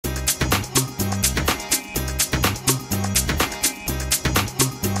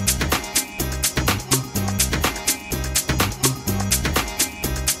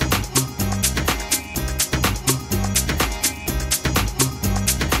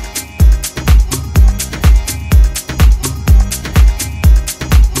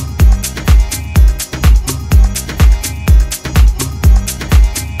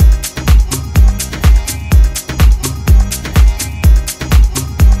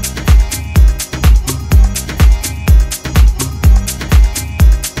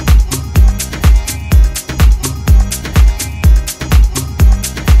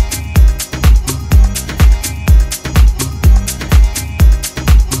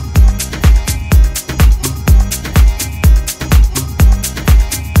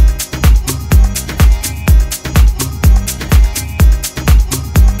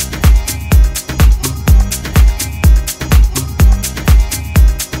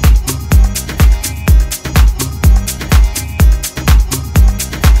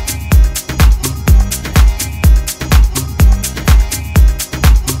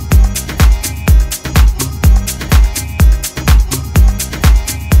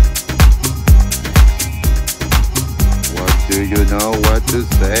Do you know what to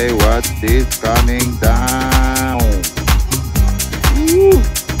say? What is coming down? Woo.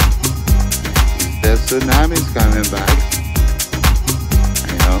 The tsunami's coming back.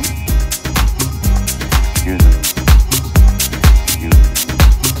 You know.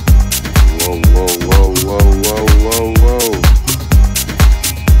 Whoa, whoa, whoa, whoa, whoa, whoa, whoa.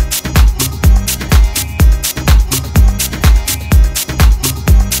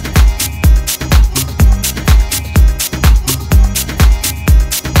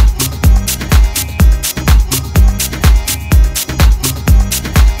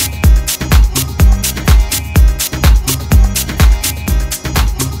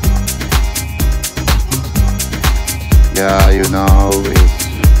 Yeah, you know, it's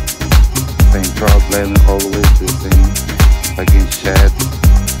same problem, always the same fucking shit,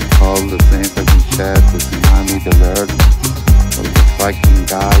 all the same fucking shit, the tsunami, the alert, all the fucking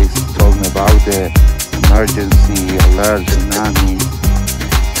guys talking about the emergency alert, tsunami,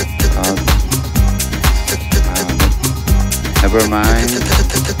 never mind,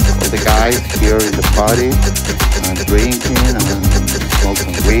 all the guys here in the party, drinking and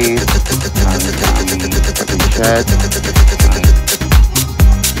smoking weed, and fucking shit.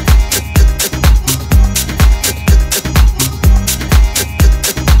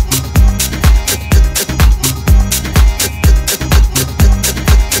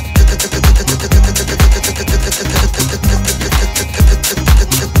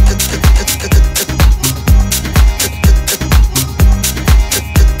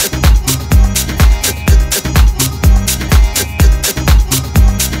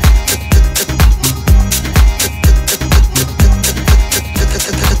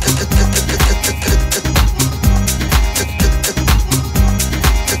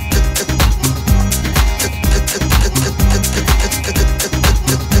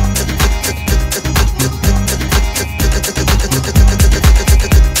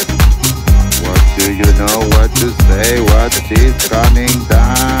 What is coming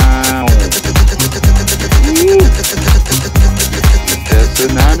down? The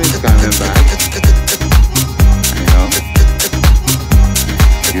tsunami's coming back.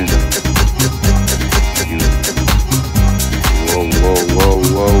 You know. Whoa, whoa, whoa,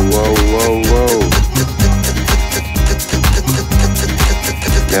 whoa, whoa, whoa, whoa.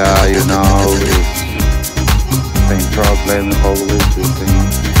 Yeah, you know, it's same problem, always the same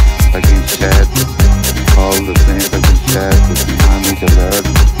fucking shit. All the same fucking shit, the tsunami, the alert,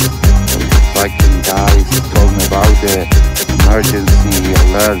 all the fucking guys talking about the emergency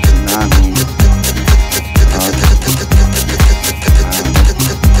alert, tsunami.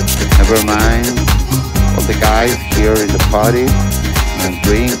 Never mind, all the guys here in the party, and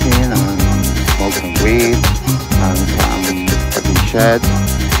drinking and smoking weed and some fucking shit,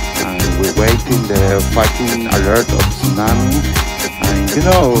 and we're waiting the fucking alert of tsunami, and you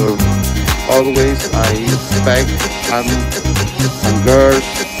know, always I expect some girls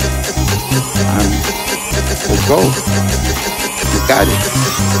and we'll go. You got it.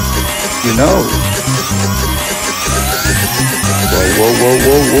 You know. Whoa, whoa, whoa,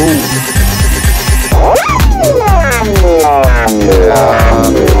 whoa, whoa.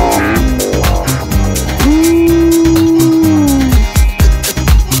 Yeah.